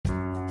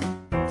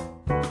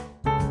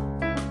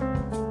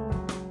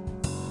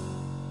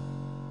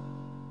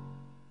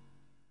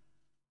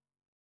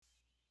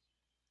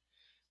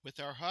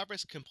With our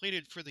harvest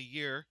completed for the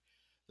year,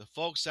 the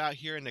folks out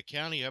here in the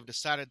county have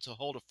decided to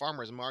hold a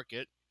farmer's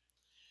market.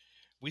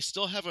 We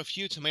still have a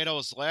few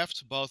tomatoes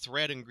left, both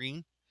red and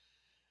green.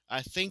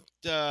 I think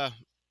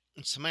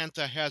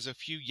Samantha has a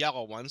few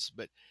yellow ones,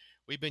 but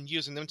we've been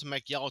using them to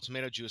make yellow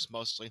tomato juice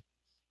mostly.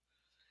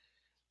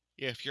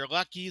 If you're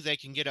lucky, they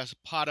can get a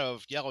pot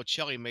of yellow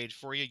chili made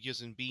for you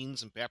using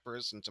beans and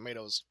peppers and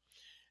tomatoes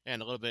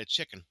and a little bit of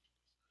chicken.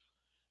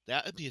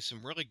 That would be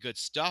some really good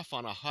stuff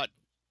on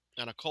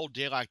a cold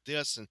day like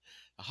this, and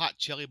a hot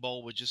chili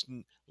bowl would just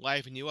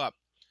liven you up.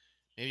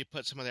 Maybe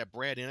put some of that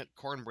bread in it,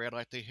 cornbread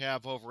like they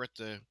have over at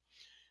the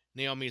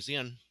Naomi's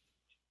Inn.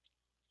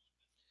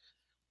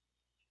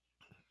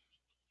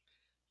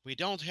 We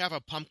don't have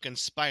a pumpkin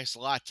spice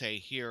latte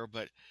here,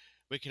 but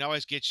we can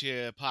always get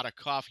you a pot of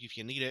coffee if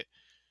you need it.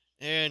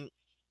 And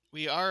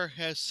we are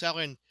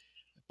selling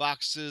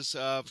boxes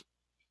of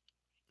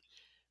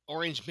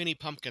orange mini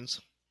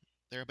pumpkins.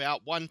 They're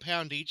about 1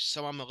 pound each,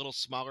 some of them a little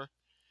smaller.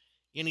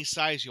 Any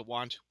size you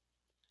want.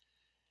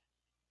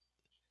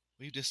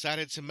 We've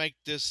decided to make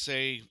this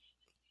a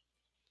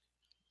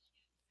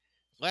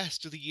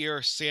last of the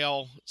year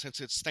sale since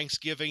it's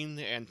Thanksgiving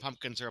and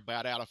pumpkins are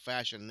about out of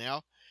fashion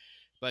now.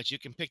 But you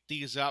can pick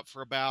these up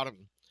for about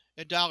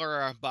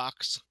 $1 a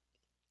box.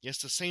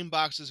 It's the same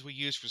boxes we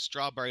used for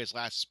strawberries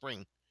last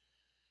spring.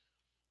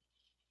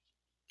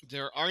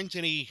 There aren't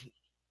any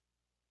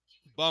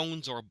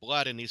bones or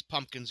blood in these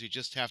pumpkins. You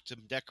just have to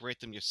decorate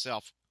them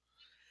yourself.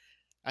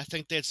 I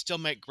think they'd still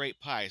make great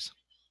pies.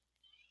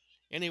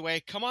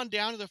 Anyway, come on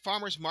down to the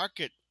farmer's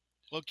market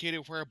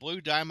located where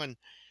Blue Diamond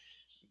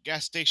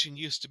gas station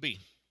used to be.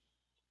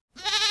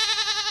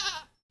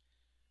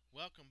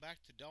 Welcome back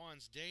to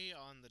Dawn's Day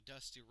on the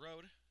dusty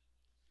road.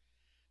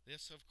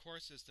 This, of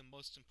course, is the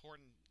most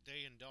important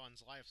day in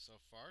Dawn's life so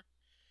far.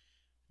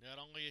 Not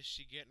only is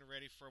she getting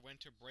ready for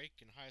winter break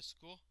in high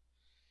school,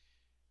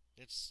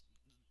 it's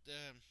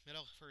the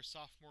middle of her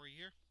sophomore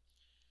year.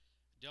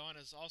 Dawn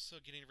is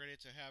also getting ready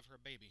to have her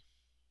baby.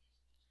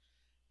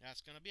 Now,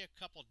 it's going to be a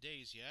couple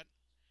days yet,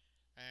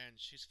 and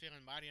she's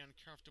feeling mighty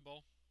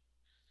uncomfortable.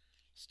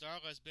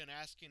 Starla's been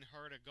asking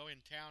her to go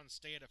in town and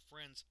stay at a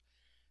friend's,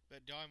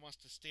 but Dawn wants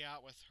to stay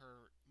out with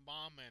her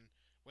mom and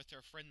with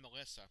her friend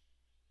Melissa.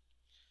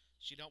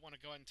 She don't want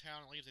to go in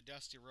town and leave the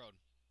dusty road.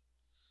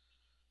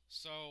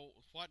 So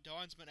what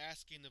Dawn's been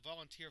asking the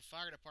volunteer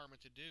fire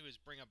department to do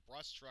is bring a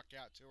brush truck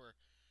out to her.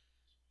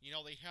 You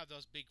know, they have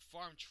those big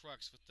farm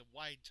trucks with the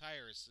wide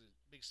tires, the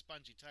big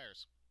spongy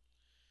tires.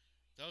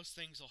 Those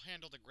things will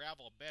handle the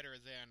gravel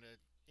better than an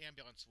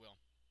ambulance will.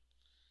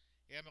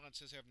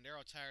 Ambulances have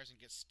narrow tires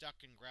and get stuck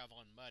in gravel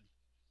and mud.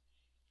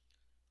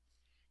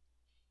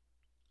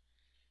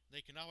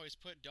 They can always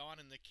put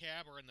Dawn in the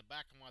cab or in the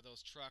back of one of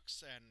those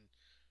trucks and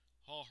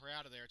haul her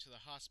out of there to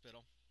the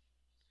hospital.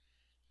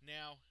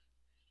 Now,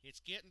 it's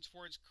getting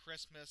towards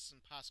Christmas and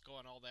Pasco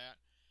and all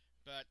that,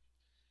 but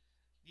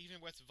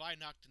even with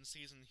Weihnachten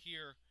season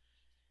here,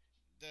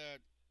 the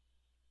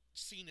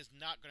scene is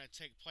not going to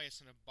take place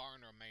in a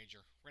barn or a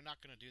manger. We're not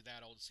going to do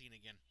that old scene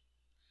again.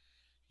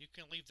 You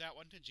can leave that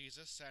one to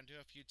Jesus and to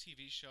a few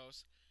TV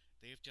shows.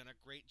 They've done a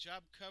great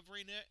job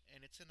covering it,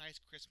 and it's a nice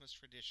Christmas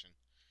tradition.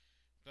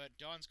 But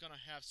Dawn's going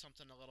to have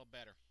something a little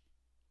better.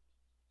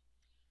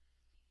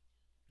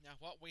 Now,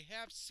 what we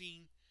have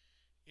seen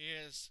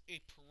is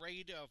a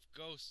parade of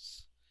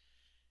ghosts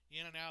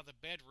in and out of the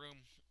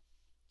bedroom.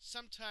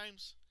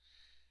 Sometimes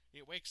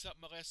it wakes up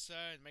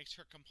Melissa and makes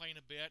her complain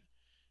a bit.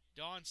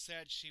 Dawn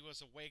said she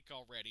was awake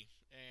already,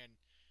 and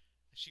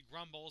she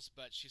grumbles,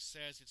 but she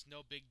says it's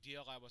no big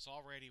deal. I was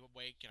already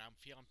awake, and I'm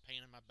feeling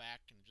pain in my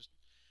back and just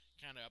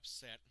kind of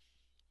upset.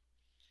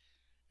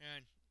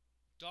 And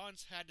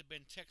Dawn's had to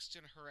been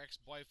texting her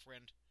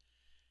ex-boyfriend.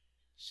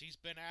 She's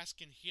been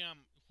asking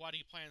him what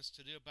he plans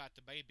to do about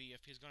the baby,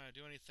 if he's going to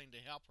do anything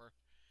to help her.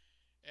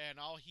 And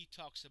all he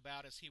talks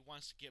about is he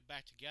wants to get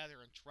back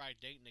together and try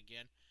dating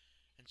again.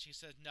 And she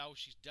says no,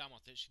 she's done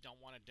with it. She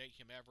don't want to date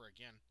him ever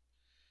again.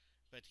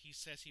 But he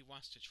says he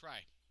wants to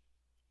try.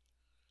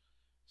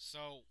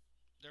 So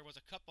there was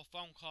a couple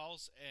phone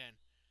calls, and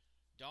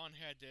Dawn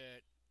had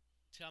to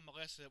tell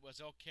Melissa it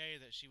was okay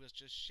that she was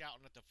just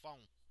shouting at the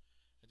phone.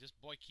 And this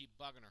boy keep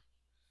bugging her.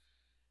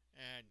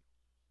 And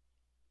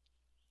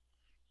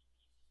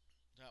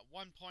at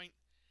one point,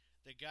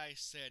 the guy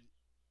said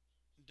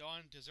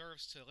Dawn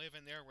deserves to live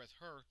in there with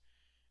her,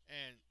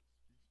 and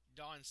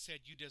Dawn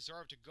said, you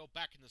deserve to go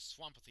back in the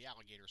swamp with the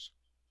alligators.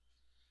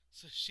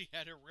 So she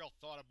had a real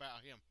thought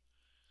about him.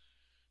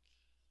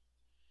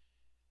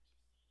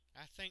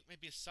 I think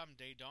maybe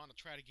someday Dawn will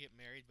try to get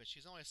married, but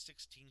she's only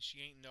 16.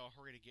 She ain't in no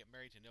hurry to get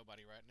married to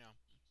nobody right now.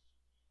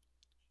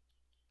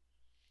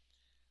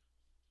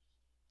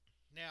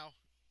 Now,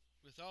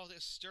 with all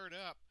this stirred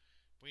up,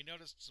 we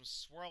noticed some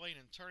swirling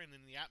and turning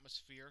in the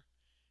atmosphere,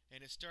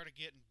 and it started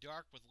getting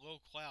dark with low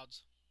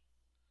clouds.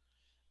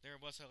 There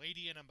was a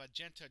lady in a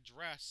magenta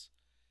dress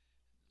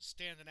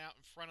standing out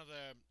in front of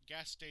the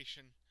gas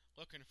station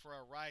looking for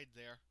a ride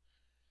there.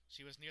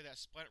 She was near that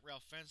split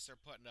rail fence they're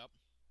putting up.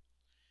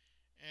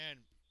 And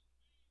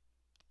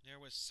There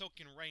was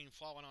soaking rain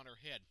falling on her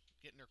head,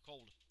 getting her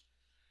cold.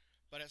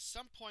 But at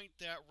some point,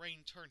 that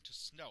rain turned to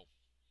snow,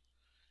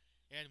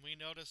 and we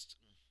noticed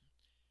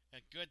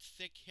a good,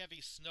 thick,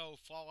 heavy snow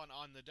falling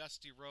on the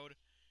dusty road,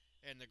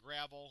 and the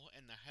gravel,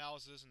 and the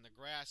houses, and the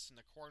grass, and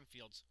the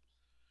cornfields.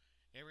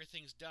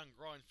 Everything's done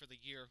growing for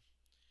the year,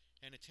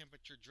 and the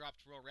temperature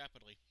dropped real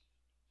rapidly.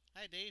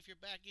 Hi, Dave, you're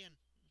back in.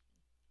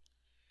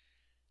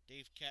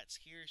 Dave Cat's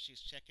here. She's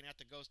checking out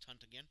the ghost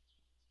hunt again.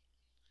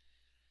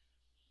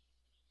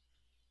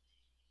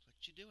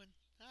 What you doing?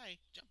 Hi,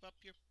 jump up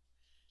here.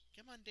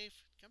 Come on, Dave.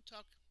 Come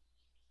talk.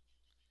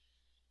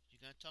 You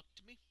gonna talk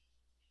to me?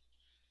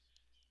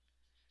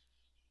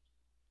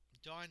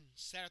 Dawn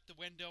sat at the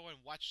window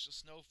and watched the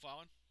snow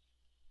falling.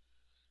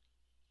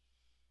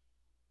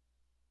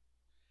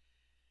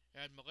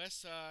 And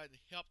Melissa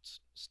helped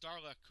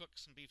Starla cook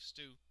some beef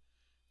stew.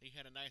 They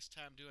had a nice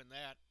time doing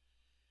that.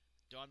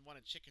 Dawn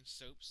wanted chicken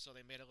soup, so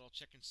they made a little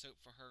chicken soup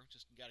for her.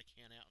 Just got a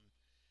can out, and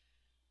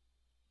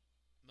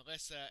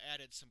Melissa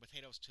added some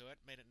potatoes to it,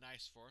 made it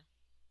nice for her.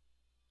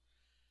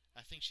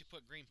 I think she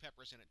put green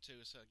peppers in it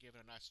too, so it gave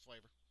it a nice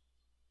flavor.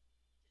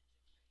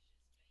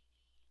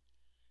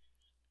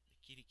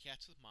 The kitty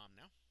cat's with Mom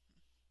now.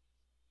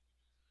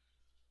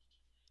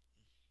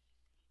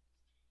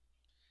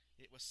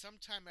 It was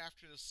sometime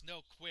after the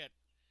snow quit,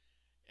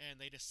 and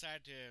they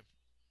decided to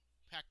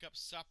pack up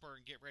supper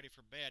and get ready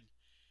for bed.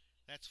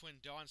 That's when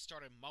Dawn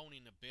started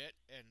moaning a bit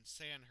and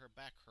saying her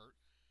back hurt.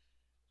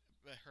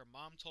 But her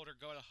mom told her to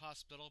go to the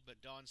hospital,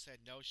 but Dawn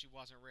said no, she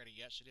wasn't ready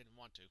yet. She didn't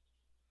want to.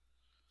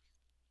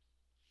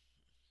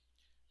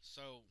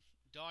 So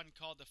Dawn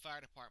called the fire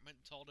department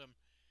and told them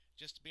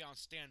just to be on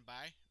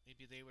standby.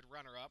 Maybe they would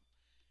run her up.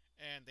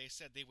 And they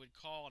said they would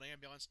call an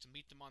ambulance to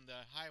meet them on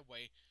the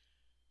highway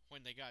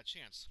when they got a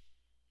chance.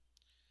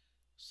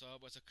 So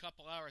it was a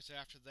couple hours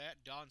after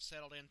that. Dawn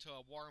settled into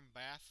a warm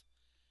bath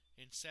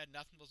and said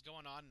nothing was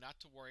going on, not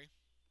to worry.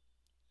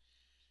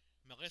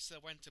 Melissa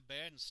went to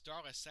bed, and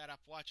Starla sat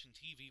up watching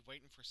TV,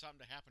 waiting for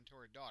something to happen to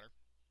her daughter.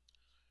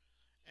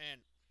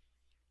 And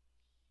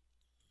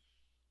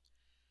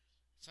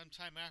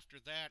sometime after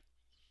that,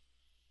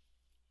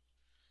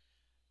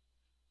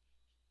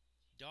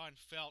 Dawn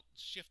felt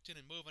shifting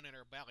and moving in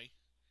her belly,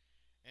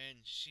 and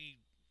she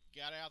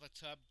got out of the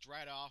tub,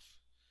 dried off,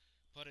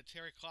 put a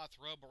terry cloth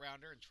robe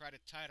around her, and tried to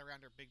tie it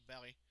around her big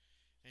belly.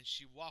 And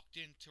she walked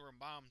into her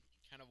mom,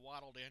 kind of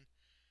waddled in,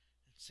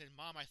 and said,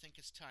 "Mom, I think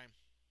it's time."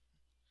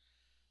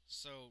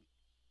 So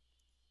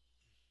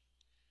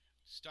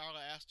Starla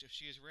asked if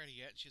she is ready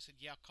yet, and she said,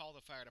 "Yeah, call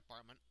the fire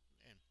department."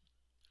 And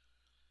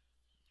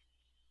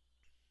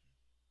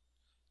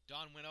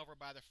Dawn went over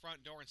by the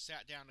front door and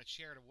sat down in a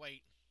chair to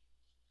wait.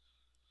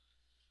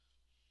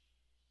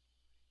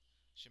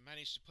 She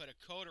managed to put a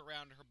coat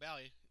around her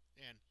belly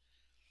and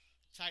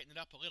tighten it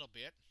up a little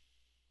bit.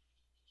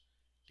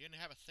 Didn't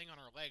have a thing on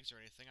her legs or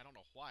anything. I don't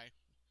know why.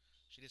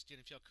 She just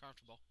didn't feel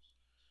comfortable.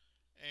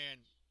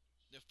 And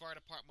the fire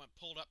department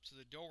pulled up to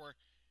the door,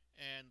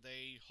 and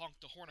they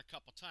honked the horn a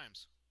couple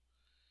times.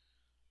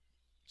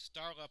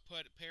 Starla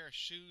put a pair of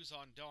shoes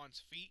on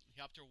Dawn's feet and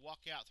helped her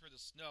walk out through the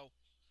snow.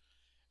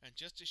 And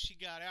just as she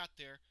got out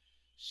there,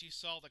 she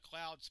saw the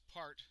clouds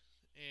part,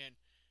 and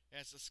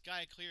as the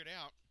sky cleared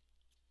out,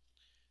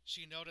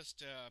 she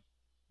noticed a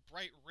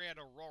bright red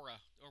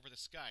aurora over the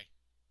sky.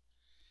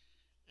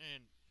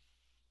 And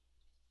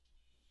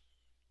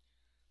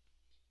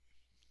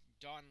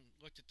Dawn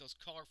looked at those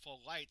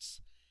colorful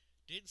lights,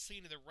 didn't see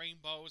any of the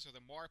rainbows or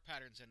the Moir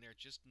patterns in there,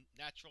 just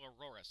natural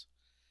auroras.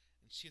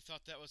 And she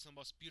thought that was the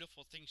most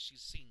beautiful thing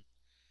she's seen,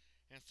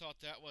 and thought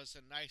that was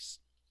a nice,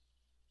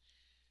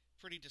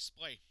 pretty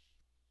display.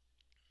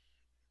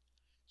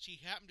 She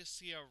happened to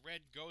see a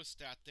red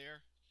ghost out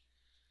there.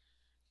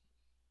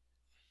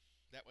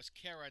 That was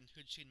Karen,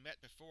 who she'd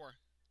met before.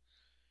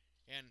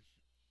 And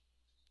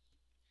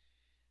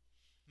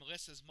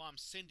Melissa's mom,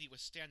 Cindy, was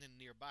standing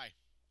nearby.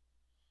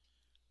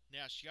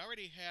 Now, she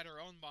already had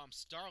her own mom,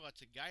 Starla,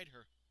 to guide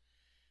her.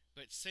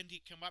 But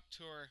Cindy came up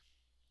to her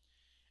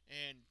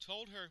and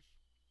told her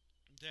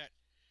that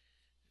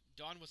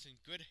Dawn was in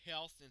good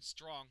health and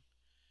strong,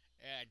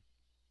 and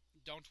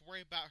don't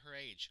worry about her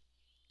age.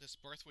 This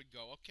birth would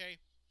go okay.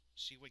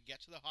 She would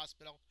get to the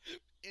hospital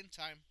in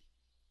time,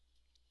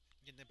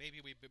 and the baby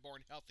would be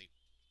born healthy.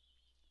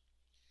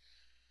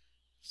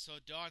 So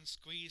Dawn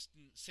squeezed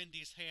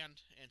Cindy's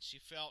hand, and she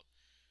felt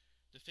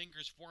the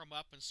fingers warm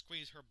up and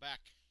squeeze her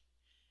back.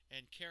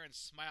 And Karen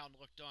smiled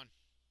and looked on.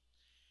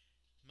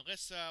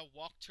 Melissa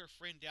walked her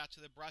friend out to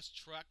the brush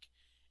truck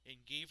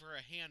and gave her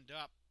a hand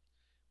up,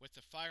 with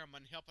the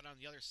fireman helping on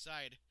the other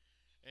side,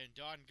 and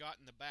Dawn got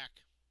in the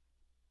back.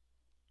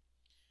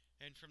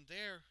 And from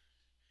there,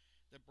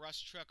 the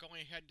brush truck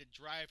only had to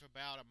drive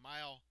about a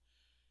mile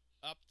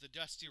up the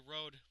dusty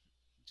road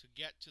to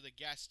get to the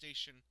gas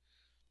station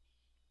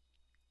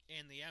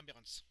and the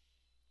ambulance.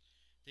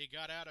 They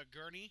got out a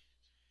gurney,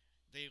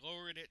 they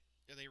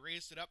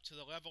raised it up to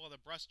the level of the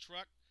brush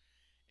truck,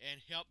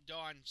 and helped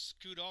Dawn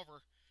scoot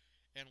over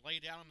and lay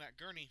down on that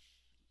gurney.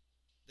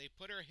 They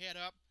put her head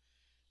up,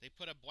 they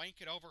put a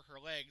blanket over her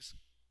legs,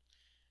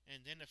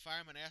 And then the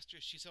fireman asked her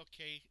if she's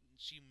okay.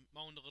 She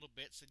moaned a little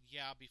bit, said,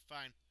 "Yeah, I'll be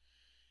fine."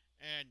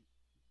 And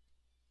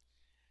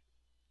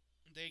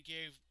they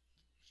gave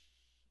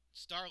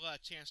Starla a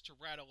chance to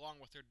ride along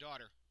with her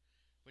daughter,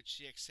 which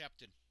she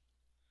accepted.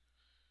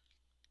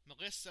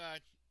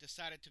 Melissa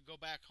decided to go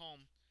back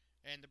home,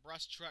 and the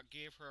bus truck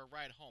gave her a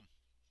ride home.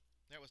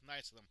 That was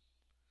nice of them.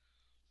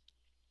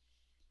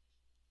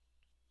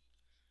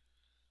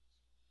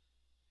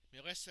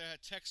 Melissa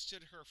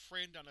texted her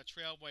friend on the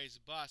Trailways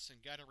bus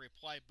and got a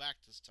reply back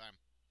this time.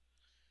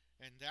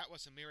 And that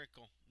was a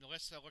miracle.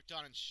 Melissa looked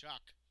on in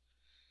shock.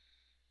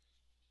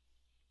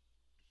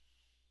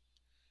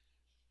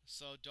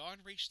 So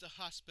Dawn reached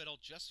the hospital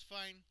just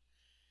fine.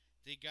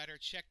 They got her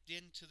checked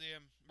into the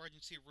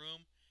emergency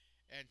room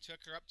and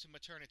took her up to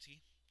maternity.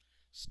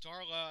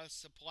 Starla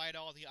supplied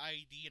all the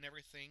IED and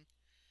everything.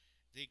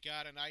 They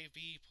got an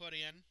IV put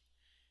in,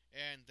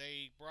 and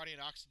they brought in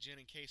oxygen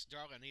in case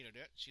Darla needed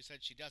it. She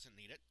said she doesn't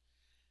need it,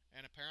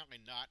 and apparently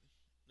not.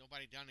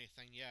 Nobody done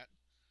anything yet.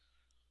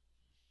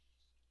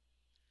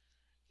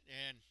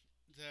 And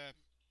the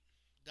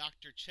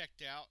doctor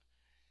checked out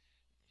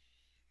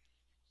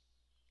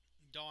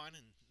Dawn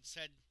and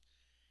said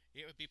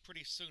it would be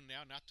pretty soon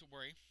now, not to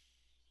worry.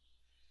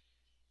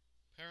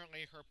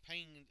 Apparently, her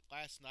pain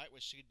last night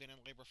was she'd been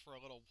in labor for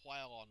a little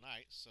while all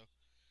night, so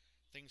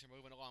things are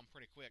moving along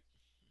pretty quick.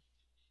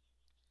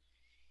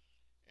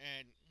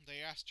 And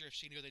they asked her if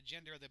she knew the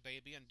gender of the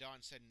baby, and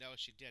Dawn said no,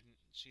 she didn't.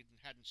 She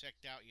hadn't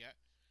checked out yet.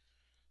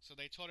 So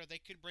they told her they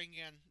could bring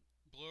in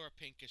blue or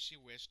pink as she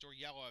wished, or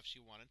yellow if she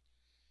wanted.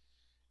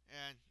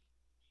 And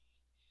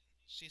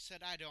she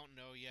said, "I don't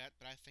know yet,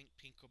 but I think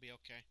pink will be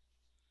okay."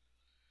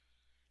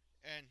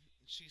 And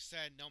she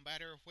said, "No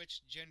matter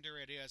which gender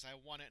it is, I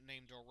want it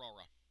named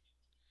Aurora."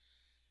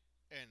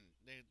 And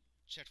they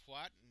checked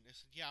what? And they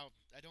said, "Yeah,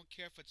 I don't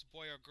care if it's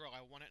boy or girl,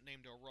 I want it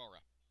named Aurora."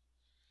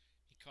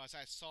 Because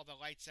I saw the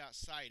lights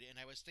outside, and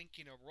I was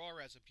thinking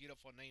Aurora is a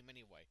beautiful name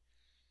anyway.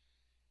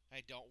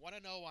 I don't want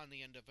an O on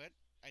the end of it.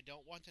 I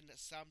don't want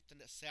something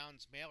that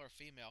sounds male or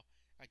female.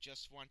 I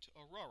just want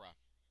Aurora.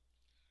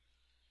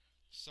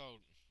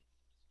 So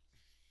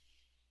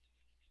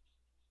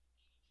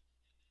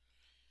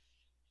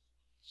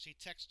she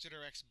texted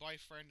her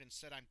ex-boyfriend and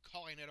said, "I'm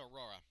calling it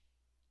Aurora.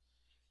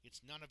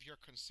 It's none of your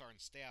concern.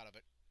 Stay out of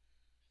it."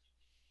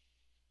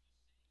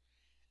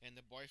 And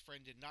the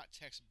boyfriend did not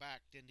text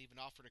back, didn't even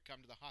offer to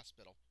come to the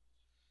hospital.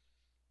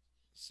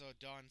 So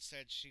Dawn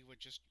said she would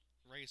just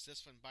raise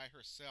this one by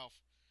herself.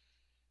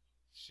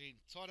 She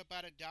thought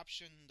about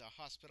adoption. The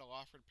hospital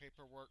offered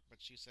paperwork,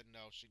 but she said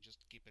no, she'd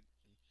just keep it.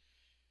 And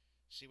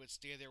she would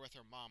stay there with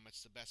her mom.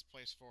 It's the best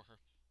place for her,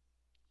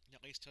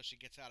 at least till she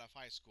gets out of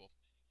high school.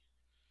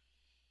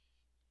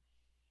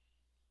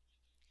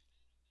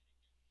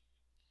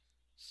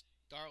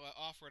 Darla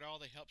offered all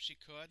the help she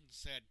could and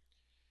said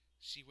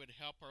she would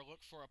help her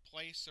look for a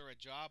place or a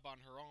job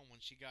on her own when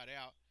she got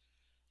out.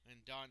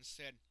 And Dawn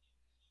said,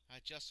 "I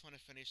just want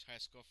to finish high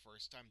school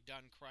first. I'm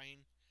done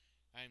crying.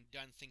 I'm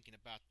done thinking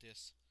about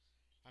this.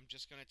 I'm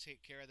just going to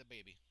take care of the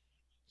baby."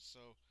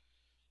 So,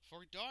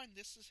 for Dawn,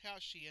 this is how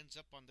she ends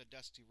up on the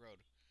dusty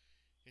road.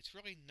 It's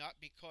really not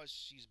because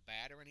she's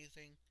bad or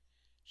anything.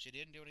 She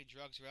didn't do any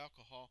drugs or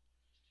alcohol.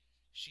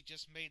 She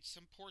just made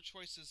some poor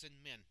choices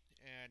in men,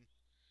 and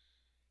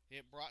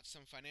it brought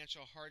some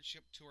financial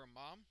hardship to her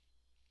mom.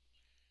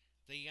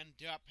 They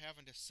ended up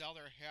having to sell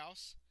their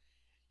house,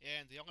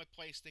 and the only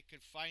place they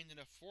could find and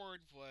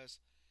afford was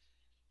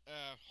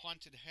a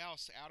haunted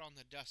house out on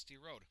the dusty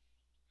road.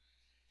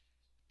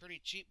 Pretty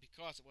cheap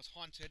because it was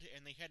haunted,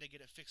 and they had to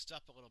get it fixed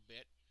up a little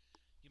bit.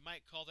 You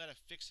might call that a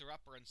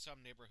fixer-upper in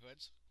some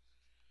neighborhoods.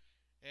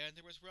 And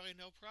there was really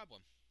no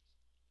problem.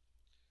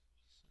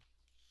 So,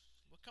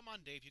 well, come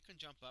on, Dave, you can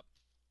jump up.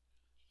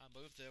 I'll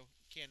move the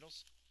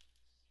candles.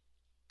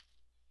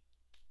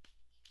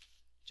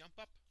 Jump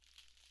up.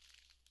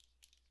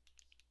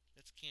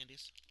 That's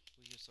candies.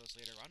 We'll use those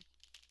later on.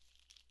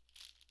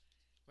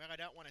 Well, I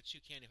don't want to chew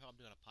candy while I'm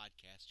doing a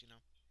podcast, you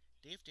know.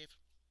 Dave, Dave.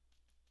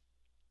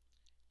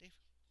 Dave,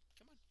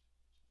 come on.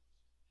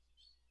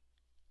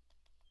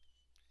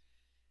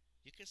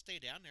 You can stay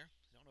down there.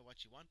 I don't know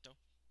what you want, though.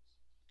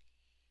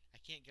 I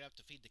can't get up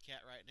to feed the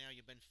cat right now.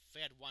 You've been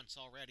fed once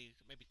already,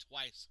 maybe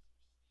twice.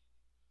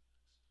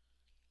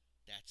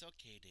 That's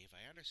okay, Dave.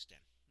 I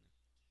understand.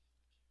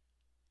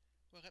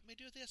 Well, let me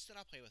do this, then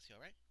I'll play with you,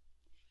 alright?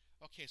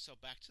 Okay, so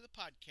back to the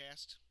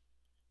podcast.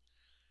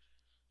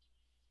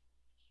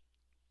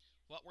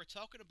 What we're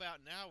talking about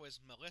now is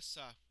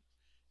Melissa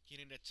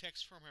getting a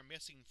text from her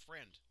missing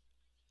friend,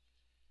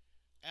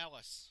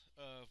 Alice,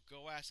 of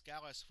Go Ask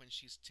Alice When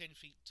She's 10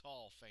 Feet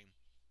Tall fame.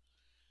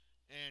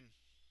 And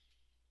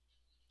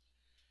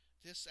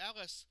this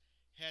Alice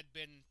had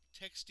been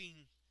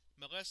texting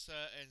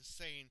Melissa and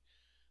saying,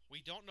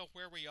 "We don't know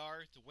where we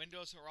are. The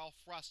windows are all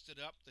frosted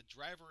up. The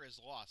driver is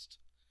lost.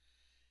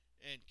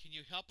 And can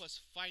you help us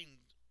find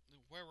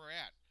where we're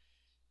at?"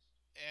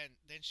 And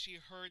then she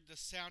heard the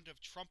sound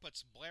of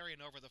trumpets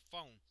blaring over the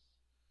phone.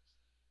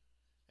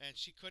 And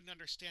she couldn't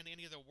understand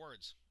any of the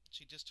words.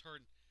 She just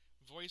heard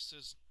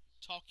voices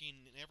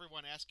talking and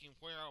everyone asking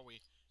where are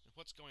we and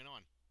what's going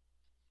on.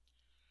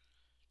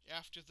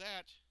 After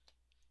that,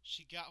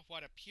 she got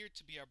what appeared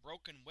to be a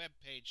broken web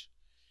page,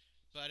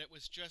 but it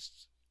was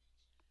just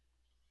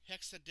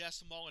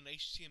hexadecimal and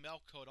HTML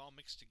code all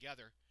mixed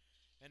together,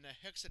 and the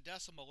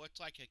hexadecimal looked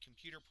like a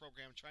computer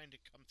program trying to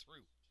come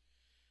through.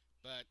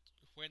 But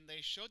when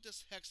they showed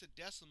this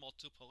hexadecimal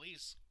to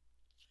police,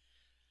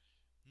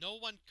 no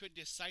one could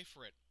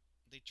decipher it.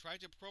 They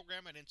tried to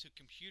program it into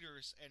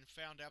computers and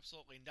found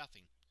absolutely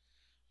nothing.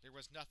 There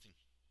was nothing.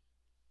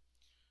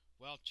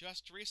 Well,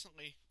 just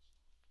recently,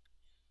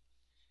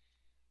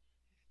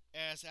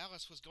 as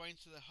Alice was going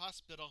to the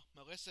hospital,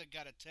 Melissa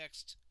got a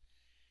text,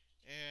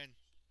 and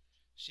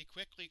she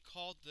quickly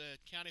called the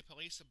county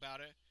police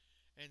about it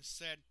and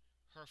said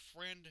her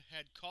friend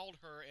had called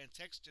her and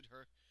texted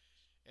her,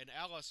 and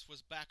Alice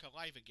was back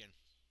alive again.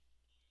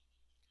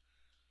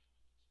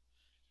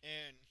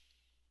 And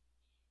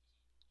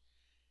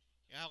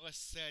Alice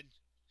said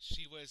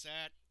she was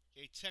at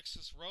a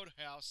Texas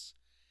roadhouse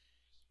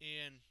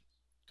in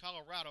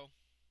Colorado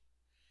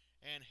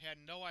and had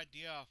no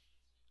idea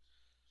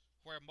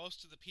where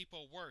most of the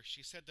people were.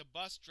 She said the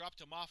bus dropped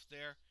them off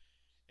there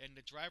and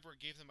the driver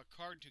gave them a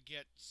card to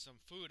get some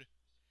food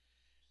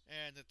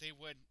and that they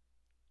would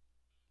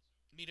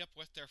meet up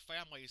with their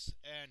families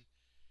and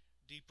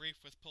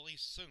debrief with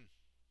police soon.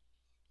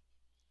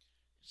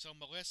 So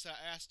Melissa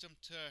asked them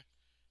to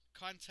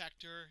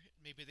contact her.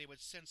 Maybe they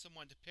would send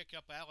someone to pick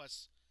up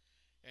Alice.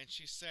 And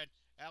she said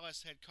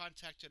Alice had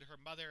contacted her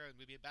mother and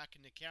would be back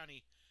in the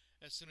county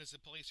as soon as the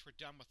police were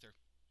done with her.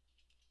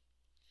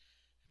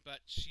 But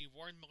she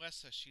warned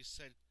Melissa, she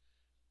said,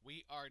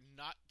 "We are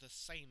not the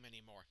same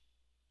anymore."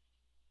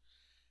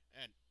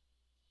 And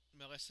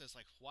Melissa's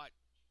like, "What?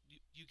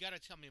 You gotta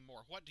tell me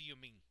more. What do you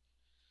mean?"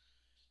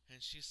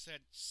 And she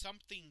said,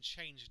 "Something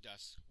changed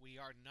us. We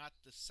are not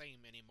the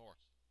same anymore."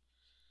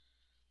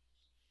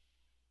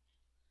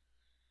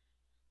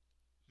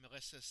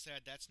 Melissa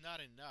said, "That's not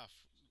enough.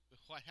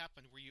 What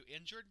happened? Were you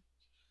injured?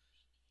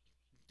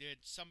 Did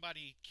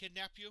somebody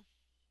kidnap you?"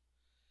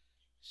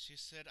 She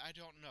said, "I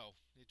don't know.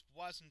 It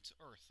wasn't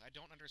Earth. I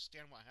don't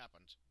understand what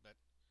happened, but..."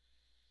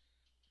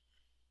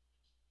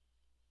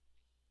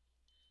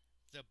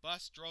 The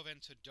bus drove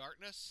into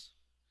darkness.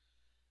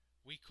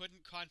 We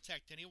couldn't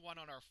contact anyone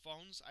on our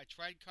phones. I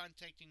tried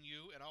contacting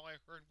you, and all I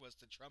heard was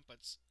the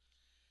trumpets.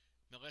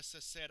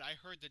 Melissa said, "I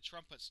heard the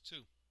trumpets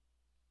too."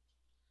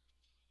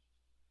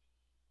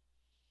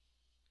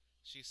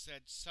 She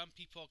said some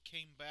people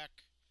came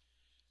back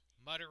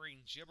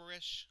muttering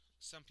gibberish.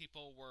 Some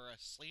people were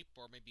asleep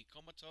or maybe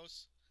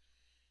comatose.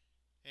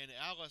 And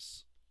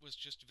Alice was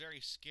just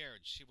very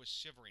scared. She was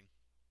shivering.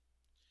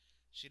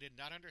 She did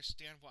not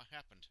understand what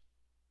happened.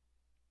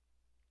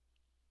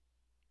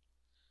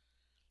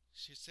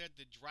 She said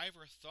the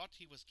driver thought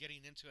he was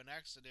getting into an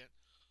accident,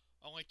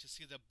 only to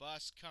see the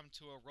bus come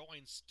to a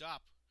rolling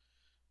stop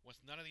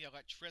with none of the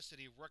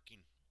electricity working.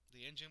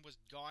 The engine was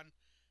gone,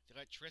 the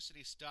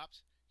electricity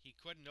stopped, he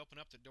couldn't open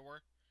up the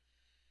door,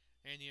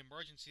 and the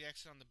emergency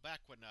exit on the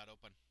back would not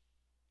open.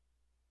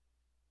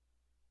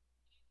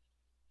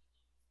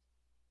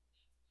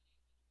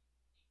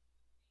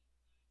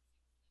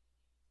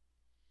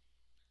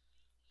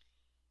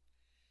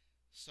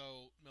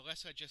 So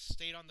Melissa just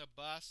stayed on the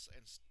bus,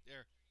 and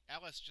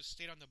Alice just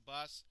stayed on the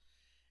bus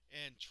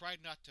and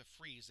tried not to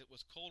freeze. It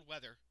was cold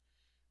weather,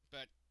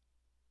 but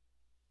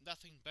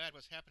nothing bad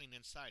was happening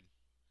inside.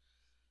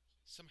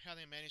 Somehow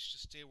they managed to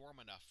stay warm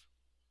enough.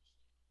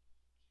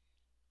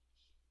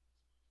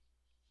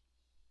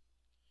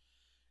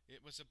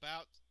 It was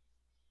about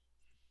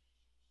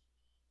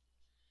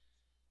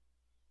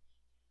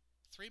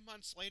 3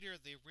 months later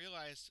they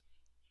realized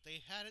they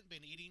hadn't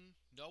been eating.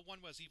 No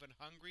one was even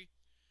hungry.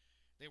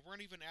 They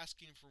weren't even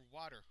asking for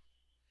water.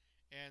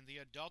 And the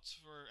adults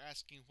were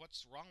asking,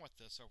 "What's wrong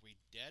with us? Are we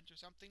dead or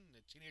something?" And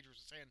the teenagers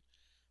were saying,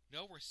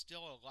 "No, we're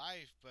still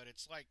alive, but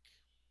it's like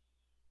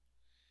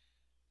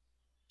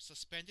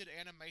suspended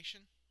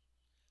animation."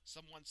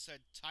 Someone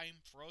said, "Time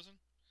frozen."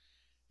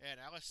 And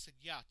Alice said,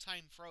 "Yeah,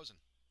 time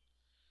frozen."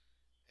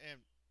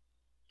 And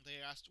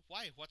they asked,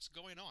 "Why? What's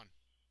going on?"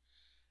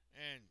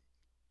 And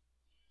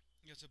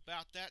it was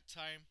about that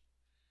time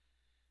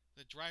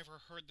the driver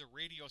heard the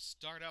radio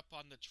start up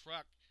on the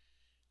truck,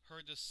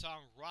 heard the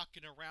song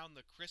 "Rockin' Around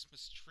the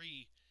Christmas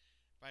Tree"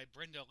 by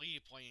Brenda Lee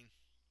playing,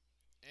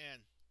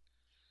 and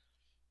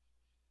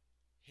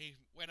he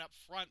went up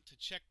front to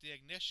check the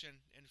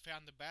ignition and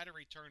found the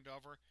battery turned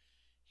over.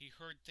 He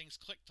heard things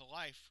click to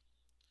life,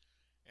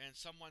 and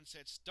someone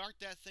said, "Start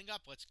that thing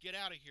up, let's get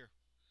out of here."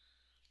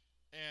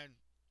 And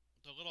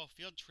the little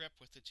field trip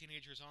with the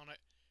teenagers on it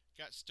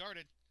got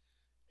started,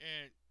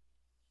 and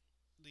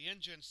the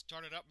engine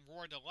started up and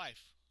roared to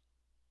life.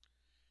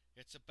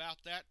 It's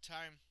about that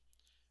time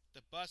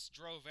the bus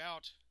drove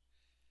out,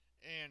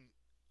 and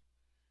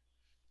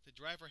the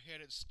driver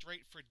headed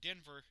straight for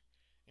Denver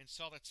and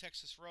saw the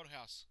Texas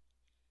Roadhouse.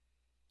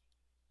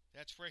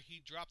 That's where he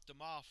dropped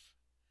them off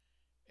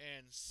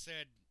and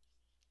said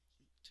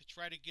to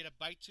try to get a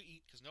bite to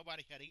eat because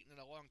nobody had eaten in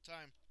a long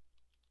time.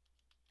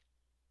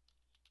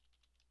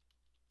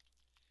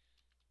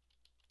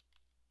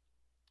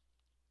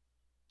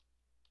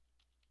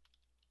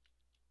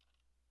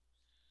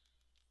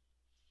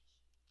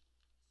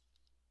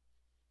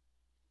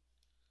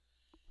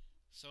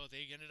 So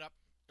they ended up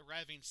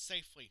arriving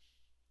safely.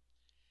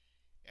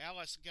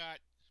 Alice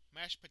got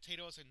mashed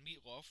potatoes and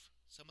meatloaf.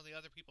 Some of the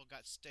other people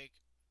got steak.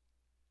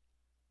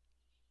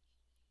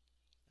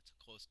 That's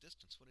a close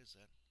distance. What is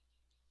that?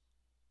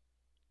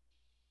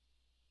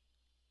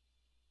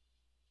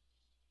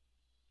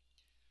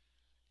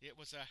 It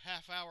was a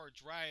half-hour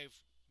drive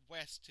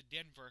west to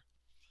Denver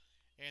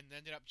and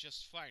ended up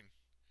just fine.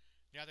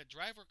 Now, the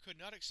driver could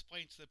not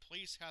explain to the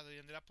police how they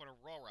ended up in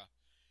Aurora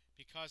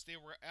because they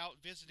were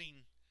out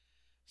visiting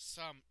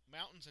some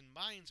mountains and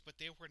mines, but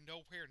they were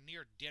nowhere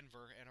near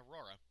Denver and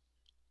Aurora.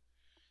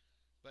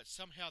 But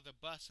somehow the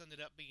bus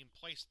ended up being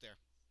placed there.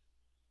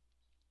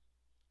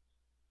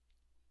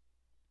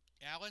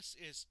 Alice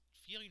is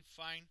feeling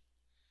fine.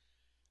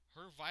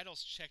 Her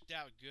vitals checked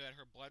out good.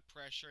 Her blood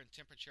pressure and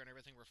temperature and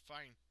everything were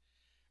fine.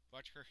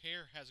 But her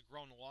hair has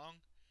grown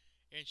long,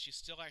 and she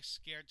still acts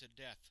scared to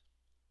death.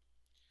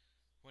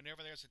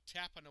 Whenever there's a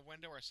tap on the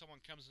window or someone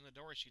comes in the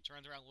door, she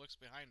turns around and looks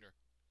behind her.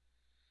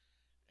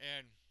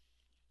 And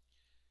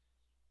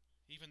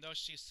even though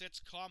she sits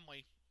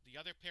calmly, the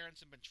other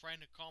parents have been trying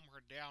to calm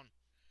her down.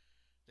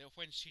 That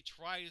when she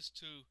tries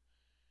to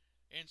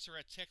answer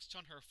a text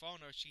on her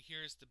phone or she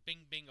hears the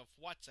bing bing of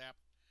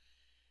WhatsApp,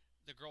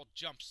 the girl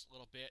jumps a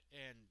little bit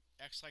and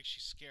acts like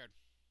she's scared.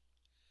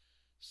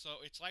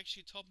 So it's like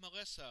she told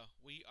Melissa,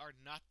 we are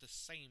not the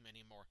same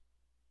anymore.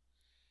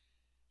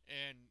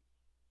 And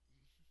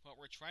what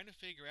we're trying to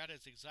figure out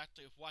is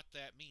exactly what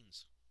that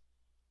means.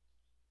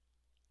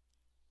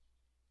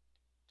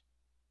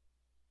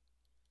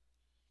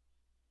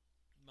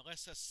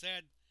 Melissa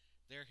said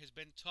there has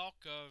been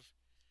talk of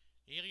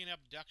alien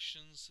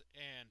abductions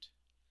and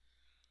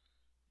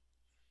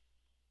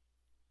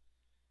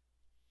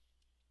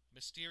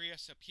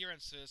mysterious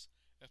appearances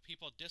of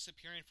people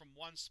disappearing from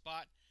one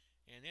spot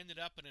and ended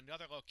up in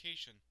another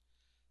location.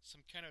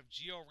 Some kind of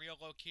geo-real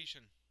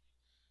location,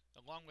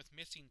 along with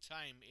missing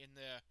time in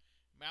the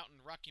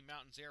Rocky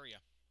Mountains area.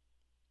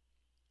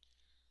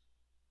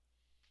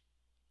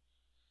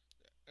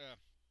 Uh,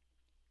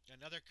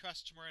 Another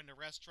customer in the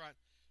restaurant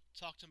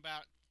talked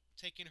about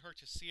taking her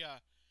to see a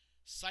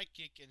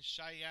psychic in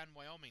Cheyenne,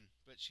 Wyoming,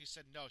 but she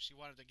said no, she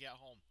wanted to get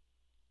home.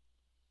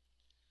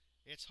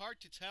 It's hard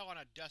to tell on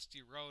a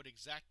dusty road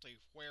exactly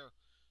where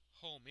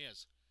home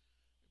is,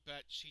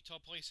 but she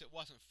told police it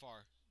wasn't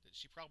far, that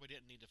she probably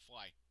didn't need to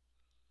fly.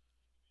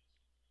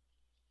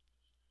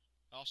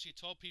 All she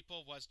told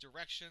people was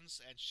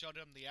directions and showed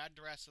them the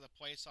address of the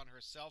place on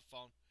her cell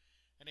phone,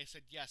 and they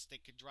said yes, they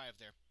could drive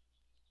there.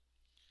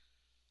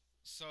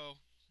 So,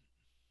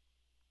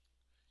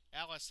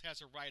 Alice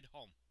has a ride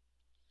home.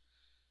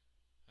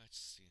 Let's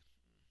see.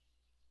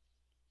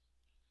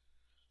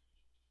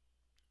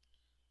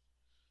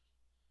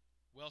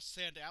 We'll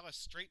send Alice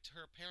straight to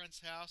her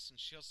parents' house, and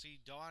she'll see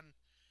Dawn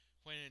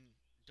when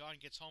Dawn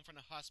gets home from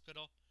the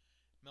hospital.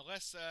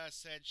 Melissa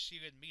said she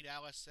would meet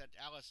Alice at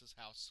Alice's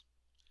house.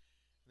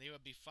 They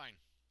would be fine.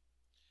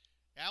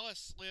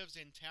 Alice lives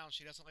in town.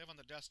 She doesn't live on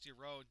the dusty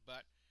road,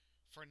 but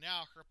for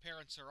now, her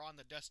parents are on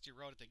the dusty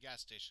road at the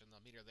gas station.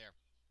 They'll meet her there.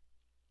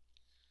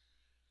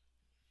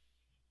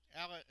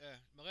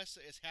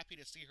 Melissa is happy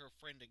to see her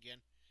friend again.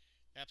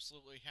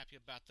 Absolutely happy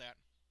about that.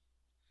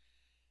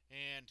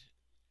 And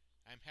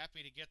I'm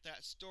happy to get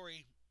that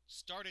story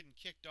started and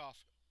kicked off.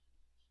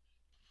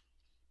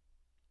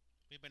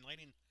 We've been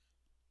waiting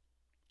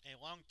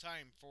a long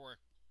time for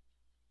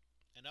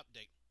an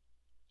update.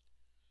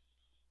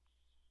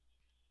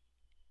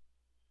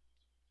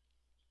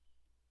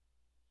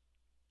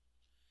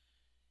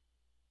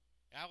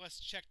 Alice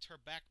checked her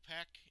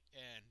backpack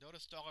and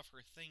noticed all of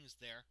her things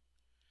there,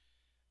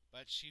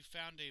 but she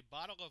found a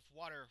bottle of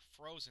water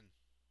frozen.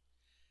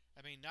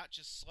 I mean, not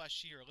just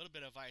slushy or a little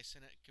bit of ice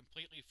in it,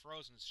 completely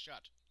frozen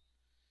shut.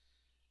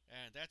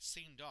 And that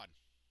seemed odd.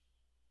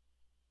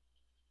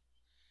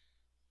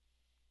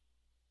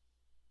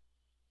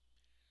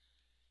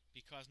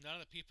 Because none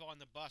of the people on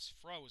the bus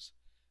froze,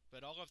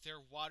 but all of their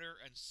water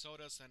and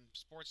sodas and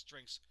sports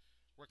drinks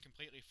were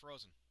completely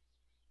frozen.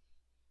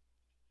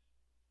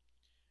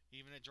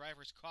 Even the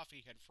driver's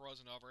coffee had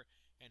frozen over,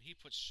 and he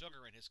puts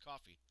sugar in his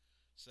coffee.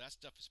 So that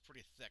stuff is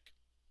pretty thick.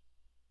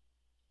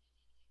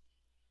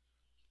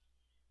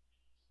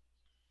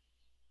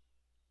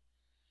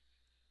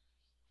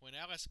 When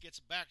Alice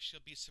gets back, she'll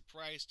be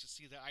surprised to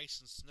see the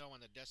ice and snow on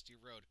the dusty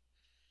road.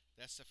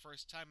 That's the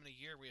first time in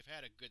a year we've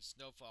had a good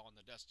snowfall on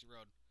the dusty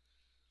road.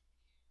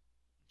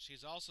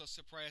 She's also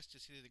surprised to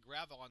see the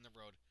gravel on the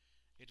road.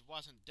 It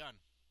wasn't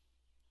done.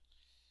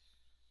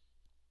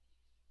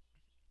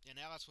 And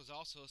Alice was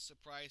also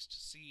surprised to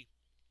see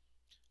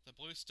the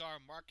Blue Star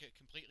Market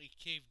completely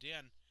caved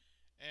in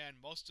and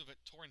most of it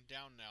torn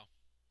down now.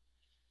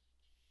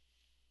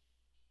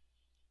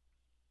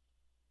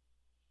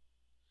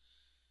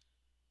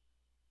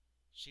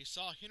 She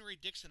saw Henry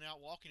Dixon out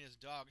walking his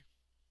dog,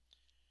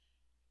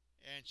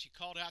 and she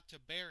called out to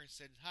Bear and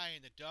said hi,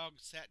 and the dog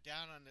sat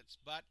down on its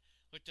butt,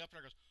 looked up,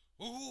 and goes,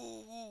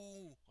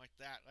 ooh, like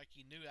that, like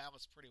he knew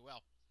Alice pretty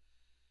well.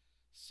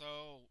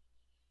 So,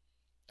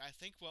 I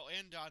think we'll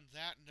end on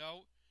that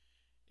note,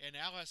 and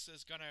Alice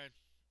is gonna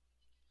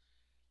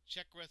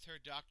check with her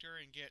doctor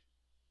and get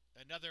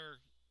another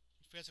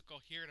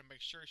physical here to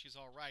make sure she's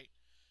alright.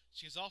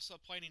 She's also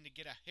planning to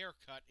get a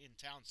haircut in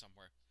town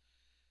somewhere.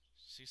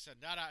 She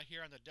said, not out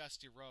here on the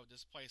dusty road.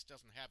 This place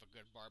doesn't have a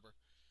good barber.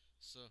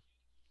 So,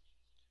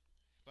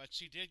 but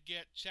she did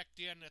get checked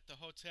in at the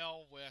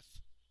hotel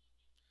with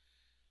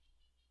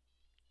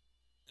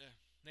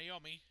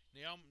Naomi.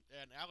 Naomi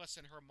and Alice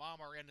and her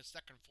mom are in the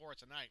second floor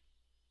tonight.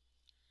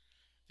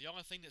 The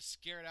only thing that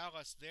scared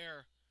Alice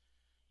there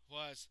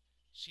was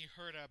she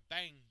heard a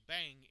bang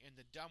bang in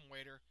the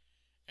dumbwaiter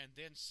and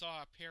then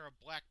saw a pair of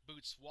black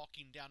boots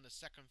walking down the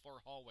second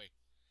floor hallway.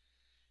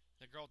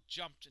 The girl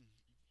jumped and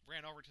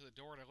ran over to the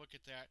door to look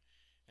at that,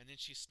 and then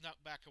she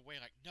snuck back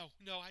away like, no,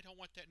 no, I don't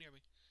want that near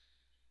me.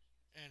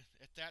 And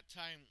at that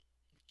time,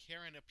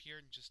 Karen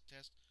appeared and just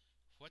asked,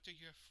 what are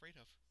you afraid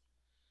of?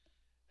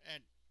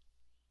 And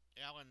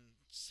Alan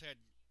said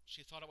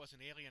she thought it was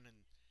an alien,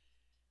 and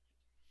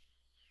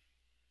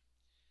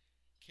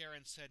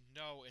Karen said,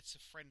 no, it's a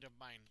friend of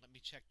mine. Let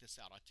me check this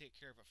out. I'll take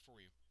care of it for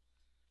you.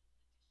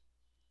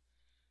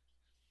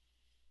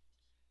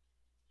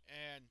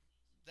 And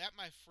that,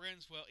 my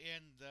friends, will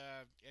end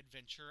the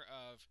adventure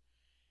of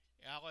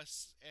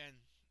Alice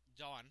and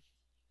Dawn.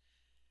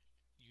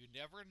 You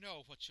never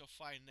know what you'll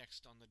find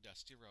next on the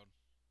dusty road.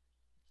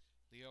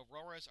 The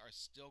auroras are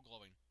still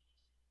glowing.